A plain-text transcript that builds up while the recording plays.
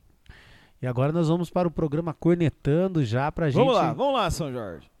E agora nós vamos para o programa Cornetando já pra gente... Vamos lá, São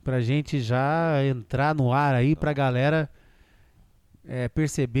Jorge. Pra gente já entrar no ar aí, pra galera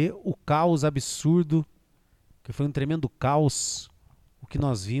perceber o caos absurdo, que foi um tremendo caos, o que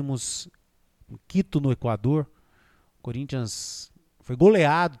nós vimos em Quito, no Equador. O Corinthians foi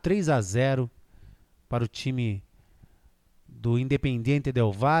goleado 3-0 para o time do Independiente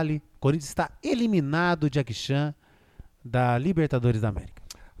del Valle. O Corinthians está eliminado de Jackson da Libertadores da América.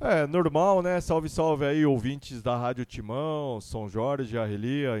 É, normal, né? Salve, salve aí, ouvintes da Rádio Timão, São Jorge,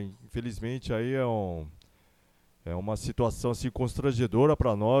 Arrelia. Infelizmente aí é uma situação assim constrangedora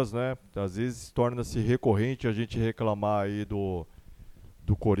para nós, né? Às vezes torna-se recorrente a gente reclamar aí do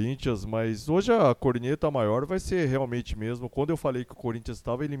Corinthians, mas hoje a corneta maior vai ser realmente mesmo. Quando eu falei que o Corinthians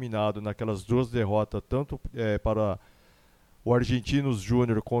estava eliminado naquelas duas derrotas, tanto para o Argentinos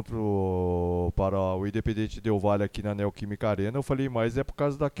Júnior para o Independente Del Valle aqui na Neoquímica Arena, eu falei mais por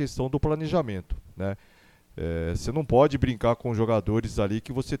causa da questão do planejamento, né? Você não pode brincar com jogadores ali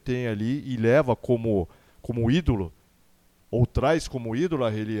que você tem ali e leva como ídolo, ou traz como ídolo a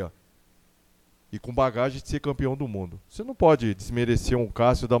Relia, e com bagagem de ser campeão do mundo. Você não pode desmerecer um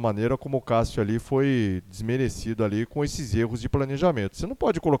Cássio da maneira como o Cássio ali foi desmerecido ali com esses erros de planejamento. Você não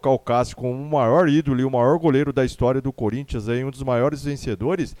pode colocar o Cássio como o maior ídolo e o maior goleiro da história do Corinthians, aí, um dos maiores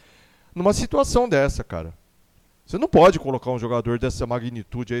vencedores, numa situação dessa, cara. Você não pode colocar um jogador dessa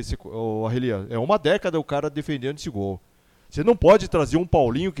magnitude aí, Arrelia. É uma década o cara defendendo esse gol. Você não pode trazer um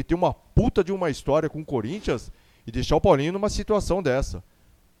Paulinho que tem uma puta de uma história com o Corinthians e deixar o Paulinho numa situação dessa.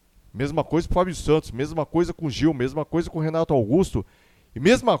 Mesma coisa com o Fábio Santos, mesma coisa com o Gil, mesma coisa com o Renato Augusto, e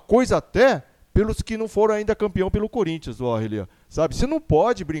mesma coisa até pelos que não foram ainda campeão pelo Corinthians, Arrelia. Sabe? Você não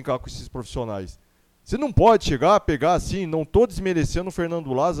pode brincar com esses profissionais. Você não pode chegar, pegar assim, não estou desmerecendo o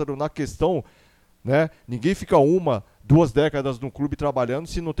Fernando Lázaro na questão, né? Ninguém fica 2 décadas no clube trabalhando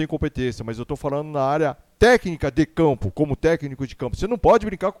se não tem competência, mas eu estou falando na área técnica de campo, como técnico de campo. Você não pode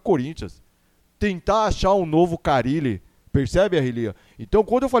brincar com o Corinthians. Tentar achar um novo Carille. Percebe, Arrelia? Então,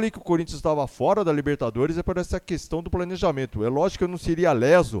 quando eu falei que o Corinthians estava fora da Libertadores, é por essa questão do planejamento. É lógico que eu não seria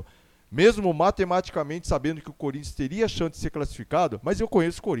leso, mesmo matematicamente sabendo que o Corinthians teria chance de ser classificado, mas eu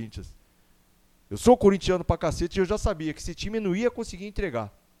conheço o Corinthians. Eu sou corintiano pra cacete e eu já sabia que esse time não ia conseguir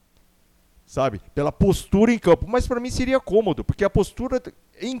entregar. Sabe? Pela postura em campo. Mas pra mim seria cômodo, porque a postura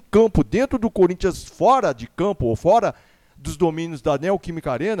em campo, dentro do Corinthians, fora de campo ou fora dos domínios da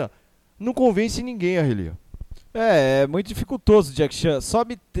Neoquímica Arena, não convence ninguém, Arrelia. É muito dificultoso, Jack Chan. Só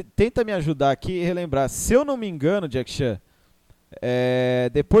tenta me ajudar aqui e relembrar. Se eu não me engano, Jack Chan,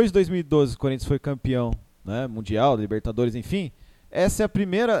 depois de 2012 o Corinthians foi campeão, né, mundial, Libertadores, enfim. Essa é a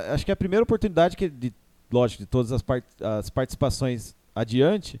primeira, acho que é a primeira oportunidade lógico, de todas as participações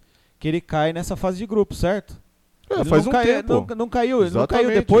adiante, que ele cai nessa fase de grupo, certo? Faz um tempo. Não caiu, ele não caiu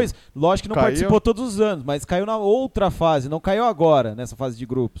depois. Lógico que não participou todos os anos, mas caiu na outra fase, não caiu agora, nessa fase de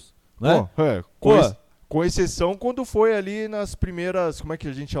grupos, né? Com exceção quando foi ali nas primeiras, como é que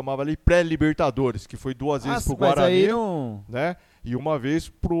a gente chamava ali? Pré-Libertadores, que foi 2 vezes pro Guarani, aí não... né? E uma vez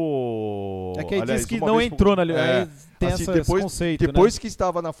pro... É que aí diz que não entrou na Libertadores. Tem assim, esse conceito, depois, né? Que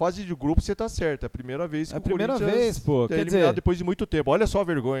estava na fase de grupo, você tá certo. É a primeira vez que o primeira Corinthians vez, pô. é eliminado depois de muito tempo. Olha só a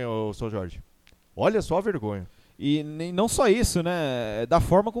vergonha, São Jorge. Olha só a vergonha. E não só isso, né? Da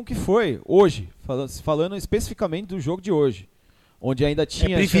forma com que foi hoje. Falando especificamente do jogo de hoje. Onde ainda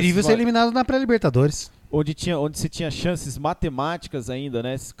tinha... É preferível ser eliminado na pré-Libertadores. Onde se tinha chances matemáticas ainda,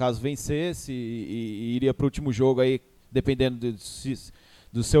 né? Se caso vencesse e iria para o último jogo aí, dependendo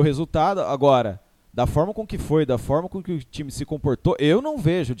do seu resultado. Agora, da forma com que foi, da forma com que o time se comportou, eu não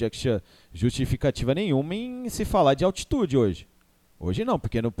vejo, Jack Chan, justificativa nenhuma em se falar de altitude hoje. Hoje não,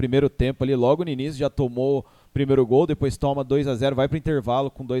 porque no primeiro tempo ali, logo no início, já tomou o primeiro gol, depois toma 2-0, vai para o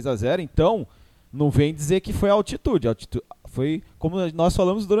intervalo com 2-0, então não vem dizer que foi a altitude. Foi como nós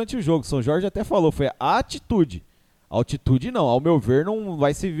falamos durante o jogo, São Jorge até falou, foi a atitude. Altitude não, ao meu ver não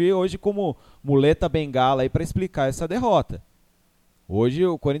vai se ver hoje como muleta bengala aí para explicar essa derrota. Hoje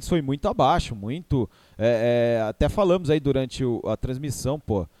o Corinthians foi muito abaixo, muito, até falamos aí durante a transmissão,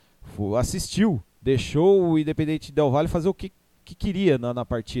 assistiu, deixou o Independente Del Valle fazer o que queria na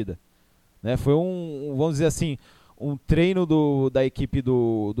partida, né? Foi vamos dizer assim, um treino da equipe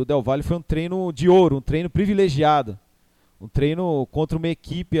do Del Valle foi um treino de ouro, um treino privilegiado. Um treino contra uma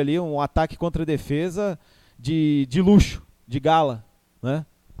equipe ali, um ataque contra a defesa de luxo, de gala, né?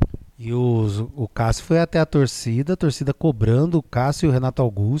 E o Cássio foi até a torcida cobrando o Cássio e o Renato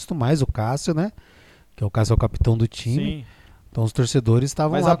Augusto, mais o Cássio, né? Que o Cássio é o capitão do time. Sim. Então os torcedores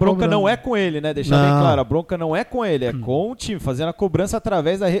estavam lá Mas a bronca cobrando. não é com ele, né? Deixar bem Não. claro, a bronca não é com ele, é com o time, fazendo a cobrança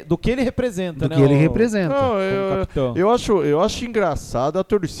através do que ele representa, Do né? que ele representa. Não, como capitão. eu acho engraçado a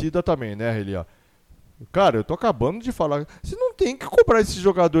torcida também, né, Relia? Cara, eu tô acabando de falar. Você não tem que cobrar esses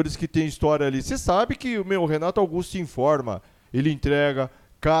jogadores que tem história ali. Você sabe que o Renato Augusto informa, ele entrega,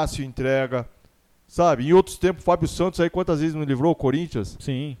 Cássio entrega, sabe? Em outros tempos, Fábio Santos aí quantas vezes não livrou o Corinthians?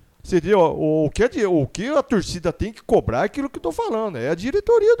 Sim. Você entendeu? O que a torcida tem que cobrar é aquilo que eu tô falando. É a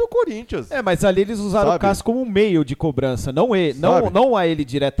diretoria do Corinthians. É, mas ali eles usaram Sabe? o Cássio como um meio de cobrança, não ele, não a ele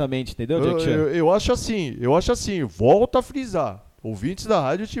diretamente, entendeu, Jack Chan? Eu acho assim, volta a frisar. Ouvintes da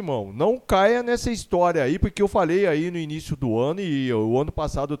Rádio Timão, não caia nessa história aí, porque eu falei aí no início do ano e o ano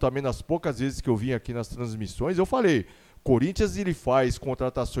passado também, nas poucas vezes que eu vim aqui nas transmissões, eu falei, Corinthians ele faz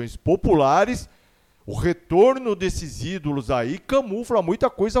contratações populares, o retorno desses ídolos aí camufla muita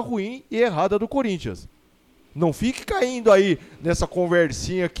coisa ruim e errada do Corinthians. Não fique caindo aí nessa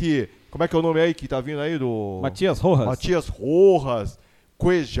conversinha que, como é que é o nome aí que tá vindo aí do... Matias Rojas. Matias Rojas,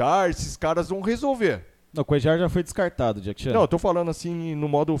 Cuejar, esses caras vão resolver. Não, o Cuejar já foi descartado, Jack Chan. Não, eu tô falando assim no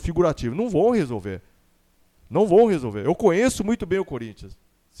modo figurativo. Não vão resolver. Não vão resolver. Eu conheço muito bem o Corinthians.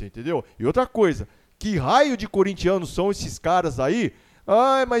 Você entendeu? E outra coisa, que raio de corintianos são esses caras aí?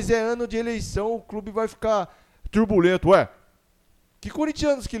 Ai, mas é ano de eleição, o clube vai ficar turbulento. Ué, que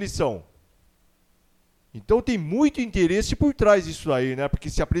corintianos que eles são? Então tem muito interesse por trás disso aí, né? Porque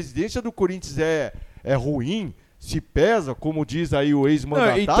se a presidência do Corinthians é ruim, se pesa, como diz aí o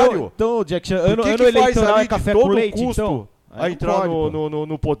ex-mandatário... Então, Jack Chan, ano faz eleitoral ali é café de todo com leite, custo então? a entrar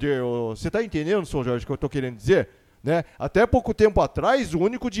no poder? Você tá entendendo, São Jorge, o que eu tô querendo dizer? Né? Até pouco tempo atrás, o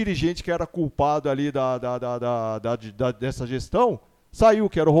único dirigente que era culpado ali dessa gestão saiu,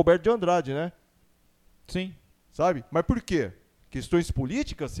 que era o Roberto de Andrade, né? Sim. Sabe? Mas por quê? Questões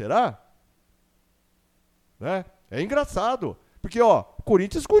políticas, será? Né? É engraçado. Porque, ó, o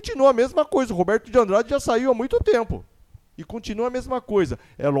Corinthians continua a mesma coisa. O Roberto de Andrade já saiu há muito tempo. E continua a mesma coisa.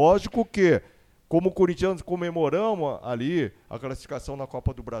 É lógico que, como corintianos comemoramos ali a classificação na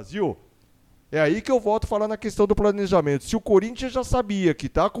Copa do Brasil, é aí que eu volto a falar na questão do planejamento. Se o Corinthians já sabia que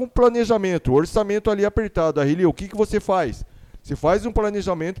tá com planejamento, o orçamento ali apertado, Arrilio, o que você faz? Você faz um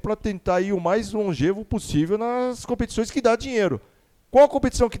planejamento para tentar ir o mais longevo possível nas competições que dá dinheiro. Qual a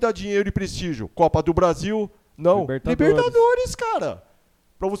competição que dá dinheiro e prestígio? Copa do Brasil? Não. Libertadores, cara.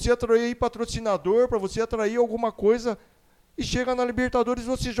 Para você atrair patrocinador, para você atrair alguma coisa, e chega na Libertadores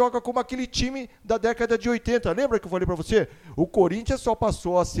você joga como aquele time da década de 80. Lembra que eu falei para você? O Corinthians só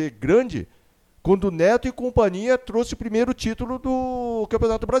passou a ser grande quando o Neto e companhia trouxe o primeiro título do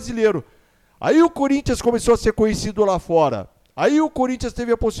Campeonato Brasileiro. Aí o Corinthians começou a ser conhecido lá fora. Aí o Corinthians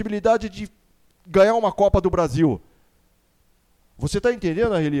teve a possibilidade de ganhar uma Copa do Brasil. Você está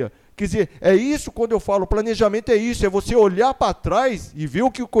entendendo, Arrelia? Quer dizer, é isso quando eu falo, planejamento é isso, é você olhar para trás e ver o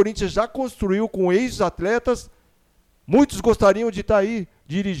que o Corinthians já construiu com ex-atletas. Muitos gostariam de estar aí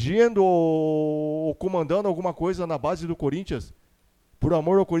dirigindo ou comandando alguma coisa na base do Corinthians. Por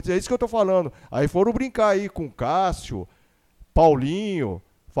amor ao Corinthians, é isso que eu estou falando. Aí foram brincar aí com Cássio, Paulinho,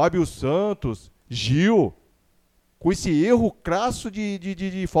 Fábio Santos, Gil, com esse erro crasso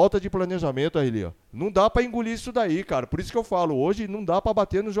de falta de planejamento, Arrelia. Não dá pra engolir isso daí, cara. Por isso que eu falo, hoje não dá pra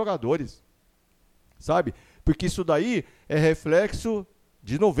bater nos jogadores. Sabe? Porque isso daí é reflexo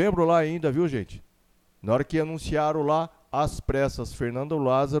de novembro lá ainda, viu, gente? Na hora que anunciaram lá, às pressas, Fernando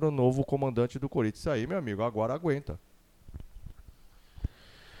Lázaro, novo comandante do Corinthians. Isso aí, meu amigo, agora aguenta.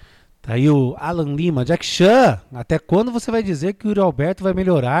 Tá aí o Alan Lima. Jack Chan, até quando você vai dizer que o Yuri Alberto vai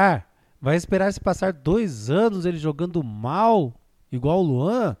melhorar? Vai esperar se passar 2 anos ele jogando mal, igual o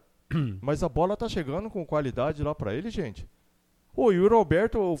Luan? Mas a bola tá chegando com qualidade lá pra ele, gente. O Yuri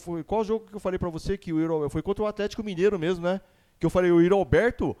Alberto, qual jogo que eu falei pra você que o Yuri, foi contra o Atlético Mineiro mesmo, né? Que eu falei, o Yuri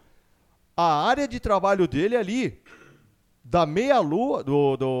Alberto, a área de trabalho dele é ali, da meia-lua,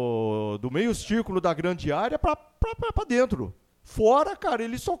 do meio círculo da grande área pra dentro. Fora, cara,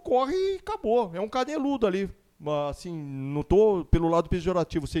 ele só corre e acabou. É um caneludo ali. Assim, não tô pelo lado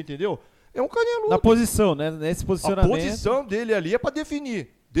pejorativo, você entendeu? É um caneludo. Na posição, né? Nesse posicionamento. A posição dele ali é pra definir.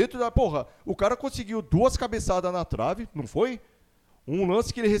 Dentro da... Porra, o cara conseguiu 2 cabeçadas na trave, não foi? Um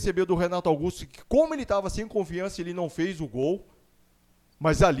lance que ele recebeu do Renato Augusto, que como ele tava sem confiança, ele não fez o gol.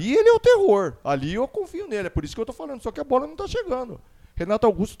 Mas ali ele é o terror. Ali eu confio nele, é por isso que eu tô falando. Só que a bola não tá chegando. Renato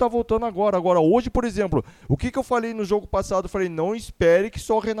Augusto tá voltando agora. Agora, hoje, por exemplo, o que eu falei no jogo passado? Eu falei, não espere que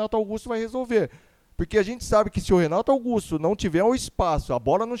só o Renato Augusto vai resolver. Porque a gente sabe que se o Renato Augusto não tiver o espaço, a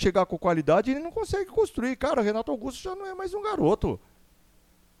bola não chegar com qualidade, ele não consegue construir. Cara, o Renato Augusto já não é mais um garoto.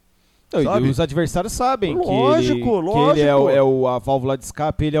 Sabe? E os adversários sabem Lógico, que ele é a válvula de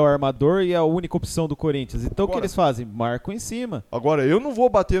escape, ele é o armador e é a única opção do Corinthians. Então o que eles fazem? Marcam em cima. Agora, eu não vou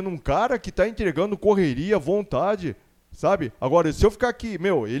bater num cara que tá entregando correria, vontade, sabe? Agora, se eu ficar aqui,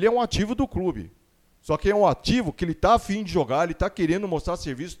 ele é um ativo do clube. Só que é um ativo que ele tá afim de jogar, ele tá querendo mostrar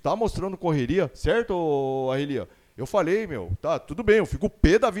serviço, tá mostrando correria, certo, Arrelia? Eu falei, tá, tudo bem, eu fico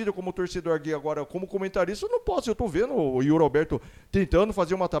pé da vida como torcedor aqui. Agora, como comentarista, eu não posso. Eu tô vendo o Yuri Alberto tentando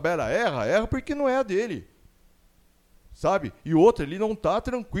fazer uma tabela. Erra porque não é a dele. Sabe? E outra, ele não tá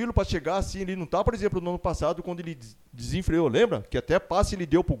tranquilo pra chegar assim. Ele não tá, por exemplo, no ano passado, quando ele desenfreou, lembra? Que até passe ele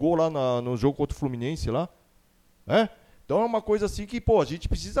deu pro gol lá no jogo contra o Fluminense lá. Então é uma coisa assim que, a gente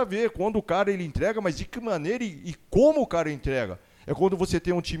precisa ver quando o cara ele entrega, mas de que maneira e como o cara entrega. É quando você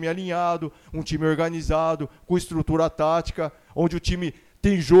tem um time alinhado, um time organizado, com estrutura tática, onde o time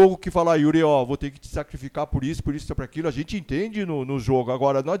tem jogo que fala, Yuri, vou ter que te sacrificar por isso, por aquilo. A gente entende no jogo.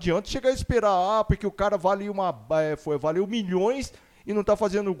 Agora, não adianta chegar a esperar, porque o cara valeu milhões e não tá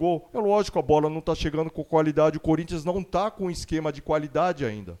fazendo gol. É lógico, a bola não tá chegando com qualidade, o Corinthians não tá com um esquema de qualidade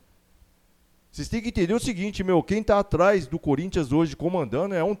ainda. Vocês têm que entender o seguinte, quem tá atrás do Corinthians hoje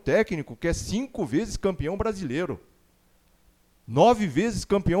comandando é um técnico que é 5 vezes campeão brasileiro. 9 vezes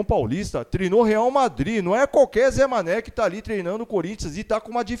campeão paulista, treinou Real Madrid, não é qualquer Zé Mané que está ali treinando o Corinthians e está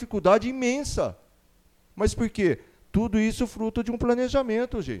com uma dificuldade imensa. Mas por quê? Tudo isso fruto de um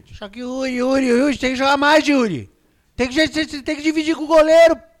planejamento, gente. Só que Yuri, tem que jogar mais, Yuri. Tem que dividir com o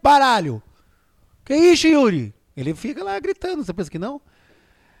goleiro, baralho. Que isso, Yuri? Ele fica lá gritando, você pensa que não?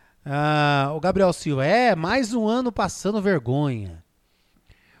 O Gabriel Silva, mais um ano passando vergonha.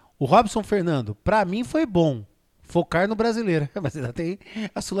 O Robson Fernando, pra mim foi bom. Focar no brasileiro. Mas ainda tem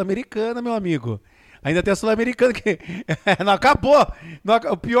a Sul-Americana, meu amigo. Ainda tem a Sul-Americana que não acabou.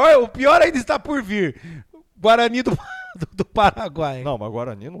 O pior ainda está por vir. Guarani do Paraguai. Não, mas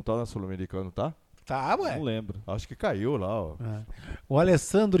Guarani não tá na Sul-Americana, tá? Tá, ué. Não lembro. Acho que caiu lá, O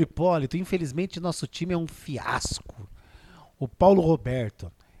Alessandro Hipólito, infelizmente nosso time é um fiasco. O Paulo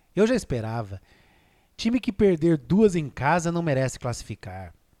Roberto, eu já esperava. Time que perder 2 em casa não merece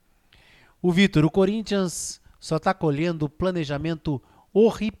classificar. O Vitor, o Corinthians só está colhendo o planejamento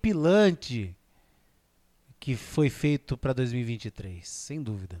horripilante que foi feito para 2023, sem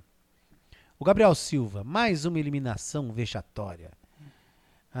dúvida. O Gabriel Silva, mais uma eliminação vexatória.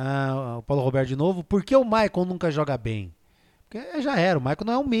 O Paulo Roberto de novo, por que o Maicon nunca joga bem? Porque já era, o Maicon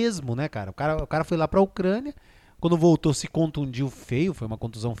não é o mesmo, né, cara? O cara foi lá para a Ucrânia, quando voltou se contundiu feio, foi uma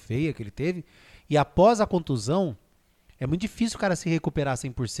contusão feia que ele teve, e após a contusão, é muito difícil o cara se recuperar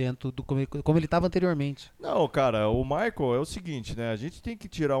 100% como ele estava anteriormente. Não, cara, o Michael é o seguinte, né? A gente tem que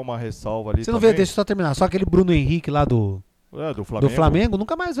tirar uma ressalva ali. Você não vê, deixa eu só terminar. Só aquele Bruno Henrique lá do Flamengo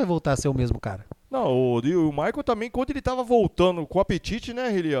nunca mais vai voltar a ser o mesmo cara. Não, o Michael também, quando ele tava voltando com apetite,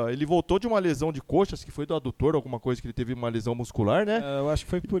 né, ele voltou de uma lesão de coxas, que foi do adutor, alguma coisa que ele teve uma lesão muscular, né? Eu acho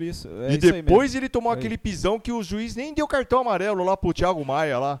que foi por isso. E depois ele tomou aquele pisão que o juiz nem deu cartão amarelo lá pro Thiago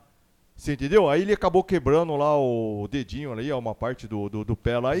Maia lá. Você entendeu? Aí ele acabou quebrando lá o dedinho ali, uma parte do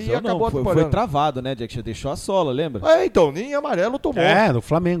pé lá e acabou atrapalhando. Foi travado, né, Jack? Já deixou a sola, lembra? Então, nem amarelo tomou. Do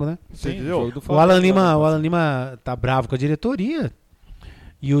Flamengo, né? Você entendeu? O Alan Lima tá bravo com a diretoria.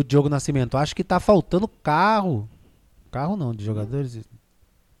 E o Diogo Nascimento, acho que tá faltando carro. Carro não, de jogadores.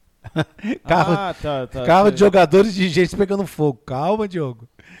 Carro de jogadores de gente pegando fogo. Calma, Diogo.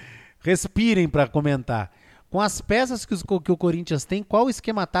 Respirem pra comentar. Com as peças que o Corinthians tem, qual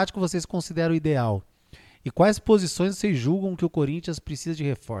esquema tático vocês consideram ideal? E quais posições vocês julgam que o Corinthians precisa de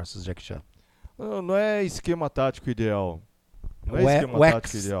reforços, Jack Chan? Não é esquema tático ideal. Não é esquema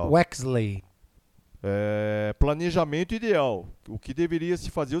tático ideal. Wexley. É planejamento ideal. O que deveria se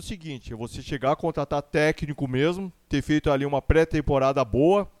fazer é o seguinte, é você chegar a contratar técnico mesmo, ter feito ali uma pré-temporada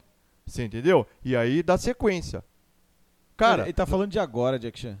boa, você entendeu? E aí dar sequência. Cara, ele tá falando de agora,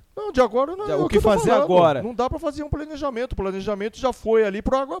 Jack Chan. Não, de agora não é o que fazer agora. Não dá pra fazer um planejamento. O planejamento já foi ali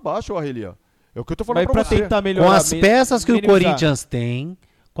pro água abaixo, Arrelia. É o que eu tô falando pra você. Tentar melhorar, com as peças que o Corinthians tem,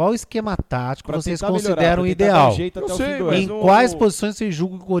 qual esquema tático vocês consideram ideal? Em quais posições vocês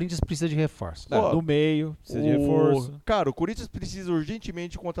julgam que o Corinthians precisa de reforço? No meio, precisa de reforço. Cara, o Corinthians precisa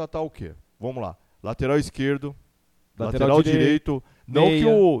urgentemente contratar o quê? Vamos lá. Lateral esquerdo, lateral direito.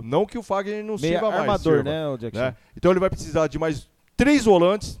 Não que o Fagner não sirva mais. Armador, né, o Jackson? Né? Então ele vai precisar de mais 3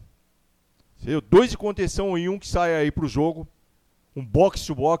 volantes, 2 de contenção e um que saia aí pro jogo. Um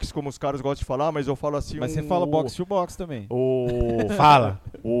box-to-box, como os caras gostam de falar, mas eu falo assim... Mas você fala box-to-box também. Fala.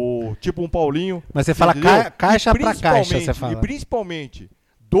 Tipo um Paulinho. Mas você fala caixa pra caixa, você fala. E principalmente,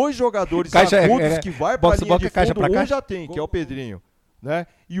 2 jogadores agudos que vai pra linha de fundo, um já tem, que é o Pedrinho. né?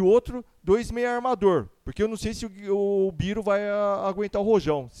 E o outro, 2 meia armador. Porque eu não sei se o Biro vai aguentar o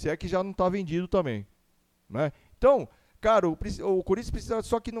Rojão, se é que já não tá vendido também, né? Então, cara, o Corinthians precisa,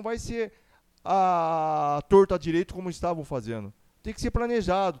 só que não vai ser a torta direito como estavam fazendo. Tem que ser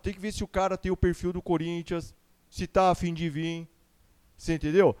planejado, tem que ver se o cara tem o perfil do Corinthians, se tá a fim de vir, você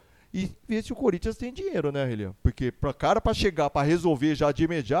entendeu? E ver se o Corinthians tem dinheiro, né, Relian? Porque para chegar, para resolver já de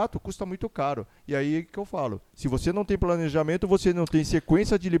imediato, custa muito caro. E aí é que eu falo, se você não tem planejamento, você não tem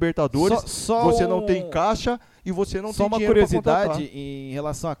sequência de Libertadores, você não tem caixa e você não tem dinheiro para contratar. Só uma curiosidade em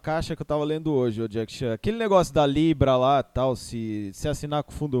relação à caixa que eu tava lendo hoje, o Jack Chan. Aquele negócio da Libra lá, tal, se assinar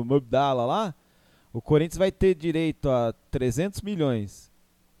com o fundo Mubdala lá, o Corinthians vai ter direito a 300 milhões.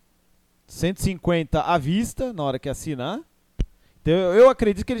 150 à vista na hora que assinar. Então, eu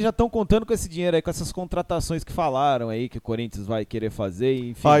acredito que eles já estão contando com esse dinheiro aí, com essas contratações que falaram aí, que o Corinthians vai querer fazer,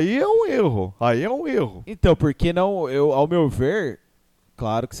 enfim. Aí é um erro. Então, porque não, ao meu ver,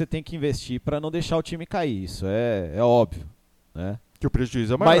 claro que você tem que investir para não deixar o time cair, isso é óbvio, né? Que o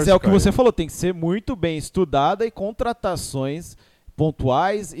prejuízo é maior. Mas é o que você falou, tem que ser muito bem estudada e contratações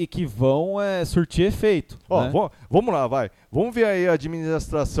pontuais e que vão surtir efeito. Ó, né? Vamos lá, vai. Vamos ver aí a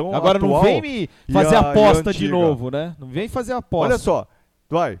administração agora atual. Não vem me fazer aposta de novo, né? Não vem fazer aposta. Olha só,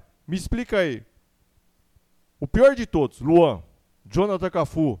 vai, me explica aí. O pior de todos, Luan, Jonathan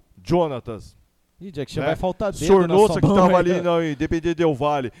Cafu, Jonatas. Ih, Jack, vai faltar dedo Sornosa que tava ali né? no Independente Del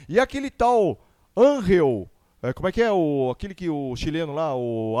Valle. E aquele tal Angel, como é que é aquele que o chileno lá,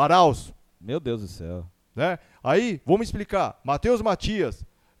 o Arauz. Meu Deus do céu. Né? Aí, vamos explicar. Matheus Matias,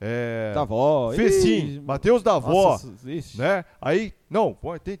 Davó, Fecim, Matheus Davó, nossa, né? Aí, não,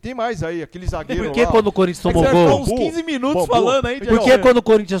 tem mais aí, aquele zagueiro Por que lá. quando o Corinthians tomou você gol? uns 15 minutos Bambu. falando aí. Por que quando o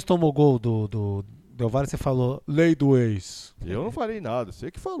Corinthians tomou gol do Del Valle, você falou lei do ex? Eu não falei nada, você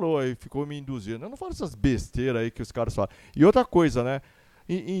que falou aí, ficou me induzindo. Eu não falo essas besteiras aí que os caras falam. E outra coisa, né?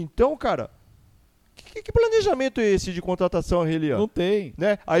 Então, cara, que planejamento é esse de contratação, Relian? Não tem.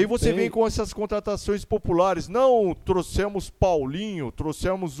 Né? Aí você vem com essas contratações populares. Não, trouxemos Paulinho,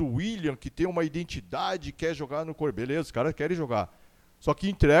 trouxemos o William, que tem uma identidade, quer jogar no Corinthians. Beleza, os caras querem jogar. Só que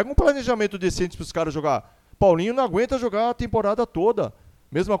entrega um planejamento decente para os caras jogar. Paulinho não aguenta jogar a temporada toda.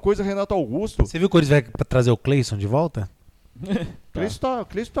 Mesma coisa Renato Augusto. Você viu que o Corinthians vai trazer o Cleison de volta? Cleison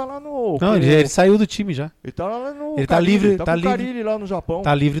tá lá no... Não, ele saiu do time já. Ele tá lá no... Ele tá livre, tá tá com livre. Carille lá no Japão.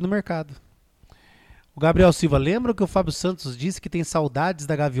 Tá livre no mercado. O Gabriel Silva, lembra que o Fábio Santos disse que tem saudades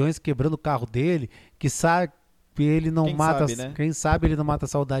da Gaviões quebrando o carro dele? Que sabe ele não Quem mata. sabe, né? Quem sabe ele não mata a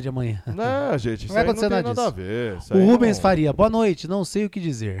saudade amanhã. Não, gente, isso Não vai aí não acontecer tem nada nada a disso. ver. Isso O aí Rubens não... Faria, boa noite, não sei o que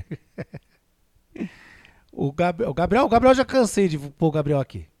dizer. O Gabriel já cansei de pôr o Gabriel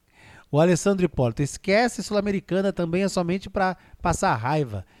aqui. O Alessandro Hipólito, esquece Sul-Americana também é somente para passar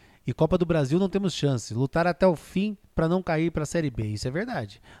raiva. E Copa do Brasil não temos chance. Lutar até o fim para não cair para a Série B. Isso é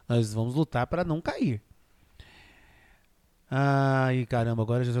verdade. Nós vamos lutar para não cair. Ai, caramba,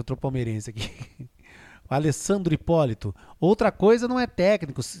 agora já entrou palmeirense aqui. O Alessandro Hipólito. Outra coisa não é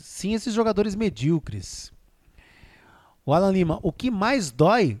técnico, sim esses jogadores medíocres. O Alan Lima, o que mais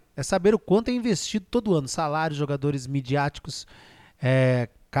dói é saber o quanto é investido todo ano. Salários, jogadores midiáticos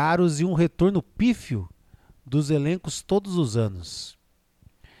caros e um retorno pífio dos elencos todos os anos.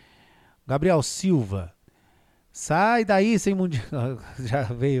 Gabriel Silva. Sai daí sem mundial. Já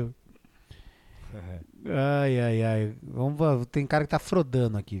veio. Ai. Tem cara que tá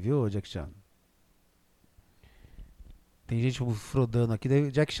frodando aqui, viu, Jack Chan? Tem gente frodando aqui.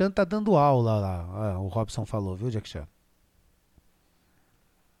 Jack Chan tá dando aula lá. O Robson falou, viu, Jack Chan?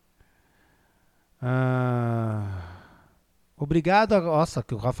 Obrigado. Nossa,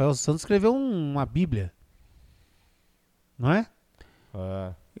 que o Rafael Santos escreveu uma bíblia. Não é?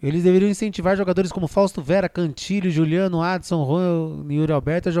 Eles deveriam incentivar jogadores como Fausto Vera, Cantilho, Juliano, Adson, Ron e Yuri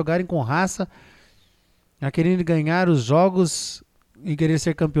Alberto a jogarem com raça, a querendo ganhar os jogos e querer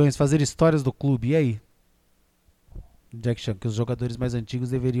ser campeões, fazer histórias do clube. E aí? Jack Chan, que os jogadores mais antigos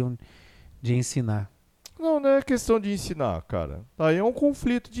deveriam de ensinar. Não é questão de ensinar, cara. Aí é um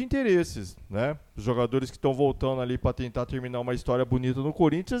conflito de interesses, né? Os jogadores que estão voltando ali para tentar terminar uma história bonita no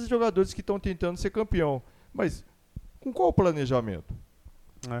Corinthians e os jogadores que estão tentando ser campeão. Mas com qual planejamento?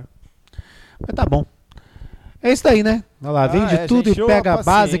 Mas tá bom. É isso daí, né? Olha lá, vende tudo e pega a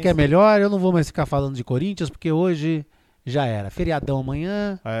base que é melhor. Eu não vou mais ficar falando de Corinthians, porque hoje já era. Feriadão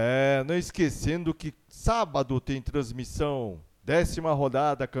amanhã. Não esquecendo que sábado tem transmissão, 10ª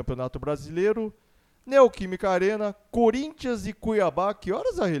rodada, Campeonato Brasileiro, Neoquímica Arena, Corinthians e Cuiabá. Que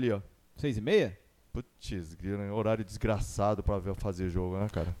horas, Arrelia? 6h30? Putz, horário desgraçado pra fazer jogo, né,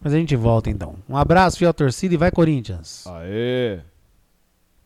 cara? Mas a gente volta então. Um abraço, fiel torcida e vai Corinthians. Aê!